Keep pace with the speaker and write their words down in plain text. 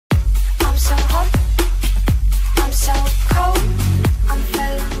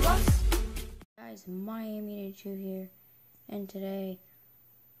guys, Miami82 here, and today,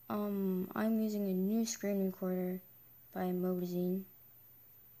 I'm using a new screen recorder by mobizen.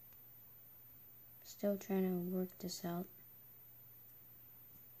 Still trying to work this out.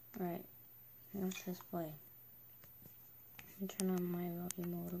 Alright, let's just play. Turn on my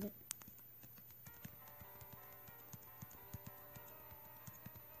volume a little bit.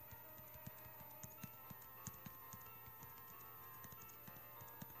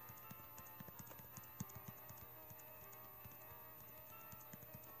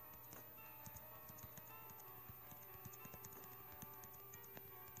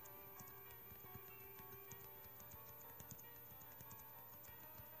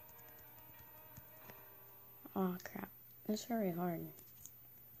 Oh crap, it's very hard.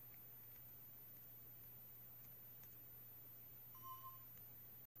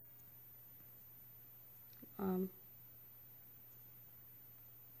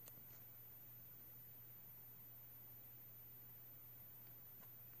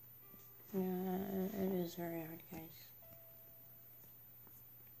 Yeah, it is very hard, guys.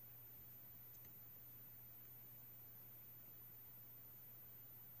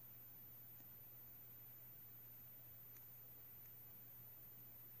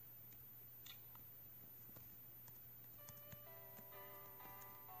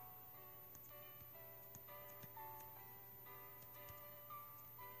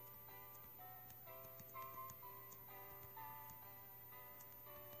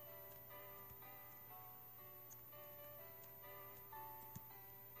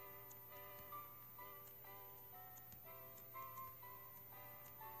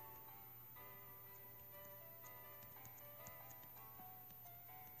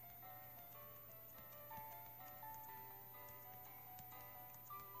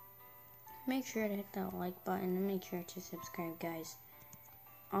 Make sure to hit that like button and make sure to subscribe, guys.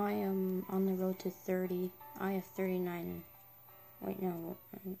 I am on the road to 30. I have 39. Wait, no.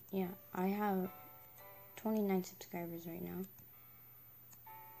 Yeah, I have 29 subscribers right now.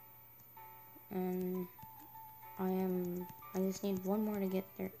 And I just need one more to get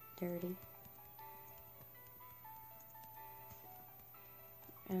 30.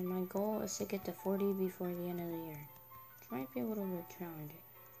 And my goal is to get to 40 before the end of the year. Which might be a little bit challenging.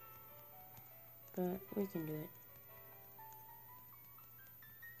 But we can do it.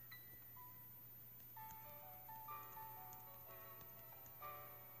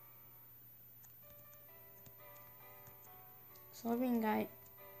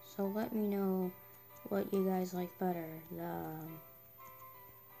 So let me know what you guys like better.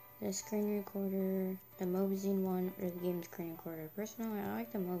 The screen recorder, the mobizen one, or the game screen recorder. Personally, I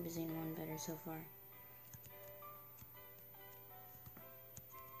like the mobizen one better so far.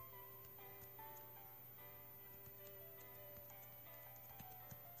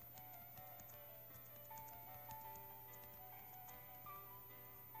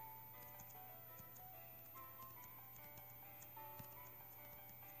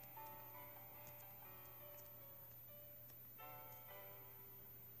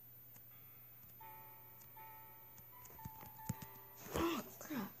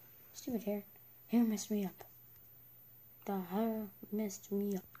 Stupid hair. Hair messed me up. The hair messed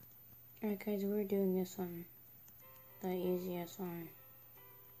me up. Alright guys, we're doing this on the easiest one.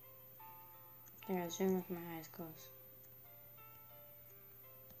 There, I'll zoom with my eyes closed.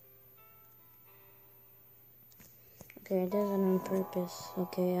 Okay, I did it on purpose.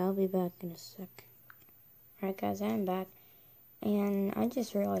 Okay, I'll be back in a sec. Alright guys, I'm back. And I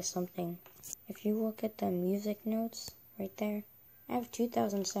just realized something. If you look at the music notes right there, I have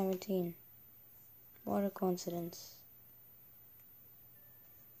 2017. What a coincidence.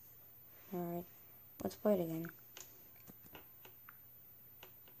 Alright, let's play it again.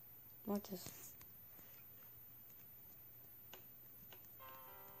 What is...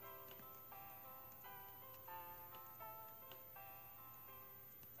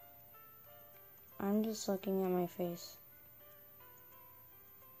 I'm just looking at my face.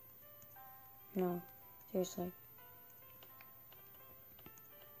 No, seriously.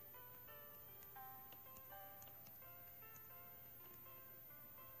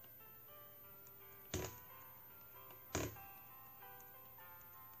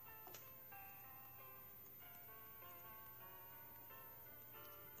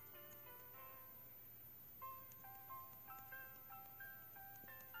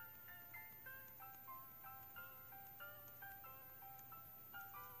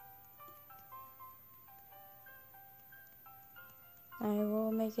 I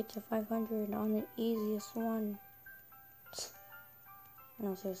will make it to 500 on the easiest one.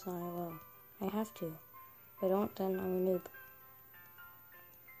 No, seriously, I will. I have to. If I don't, then I'm a noob.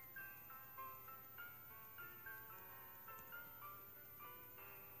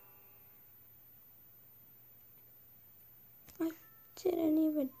 didn't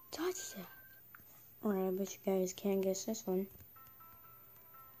even touch that. Alright, I bet you guys can't guess this one.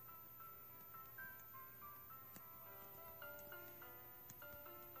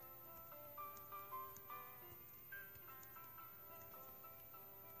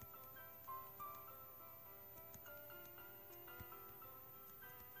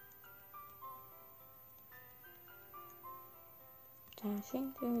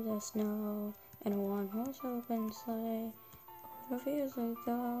 Dashing through the snow in a one-horse open sleigh, over the fields we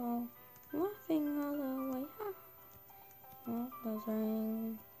go, laughing all the way home. All those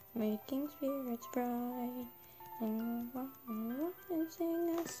ring, making spirits bright. Sing and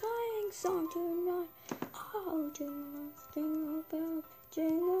sing a sleighing song tonight. Oh, jingle bells,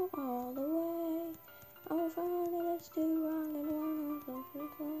 jingle all the way. Oh, Father, let's do ride in one horse open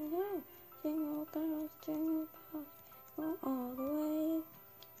sleigh. Jingle bells, go all the way.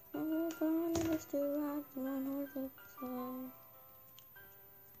 Oh, Father, let's do ride in one horse open sleigh.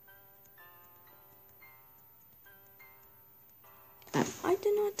 I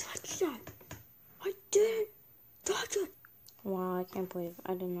did not touch that. I didn't touch it. Wow, I can't believe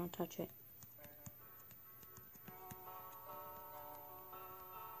I did not touch it.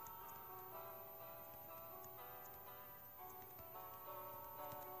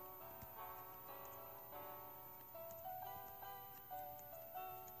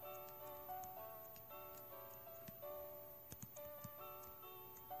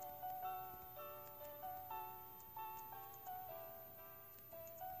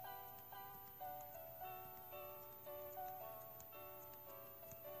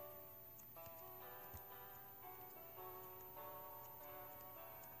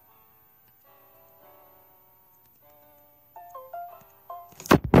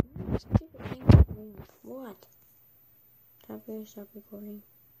 What? Tap here, stop recording.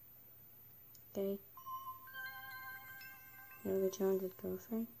 Okay. Another challenge with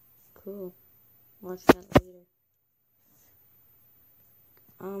girlfriend? Cool. Watch that later.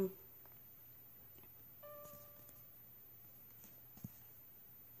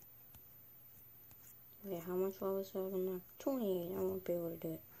 Okay, how much levels do I have in there? 28. I won't be able to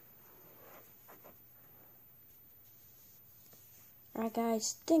do it. Alright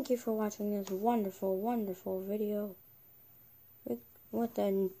guys, thank you for watching this wonderful, wonderful video with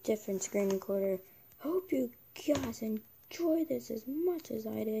a different screen recorder. Hope you guys enjoyed this as much as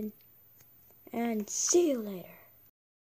I did. And see you later.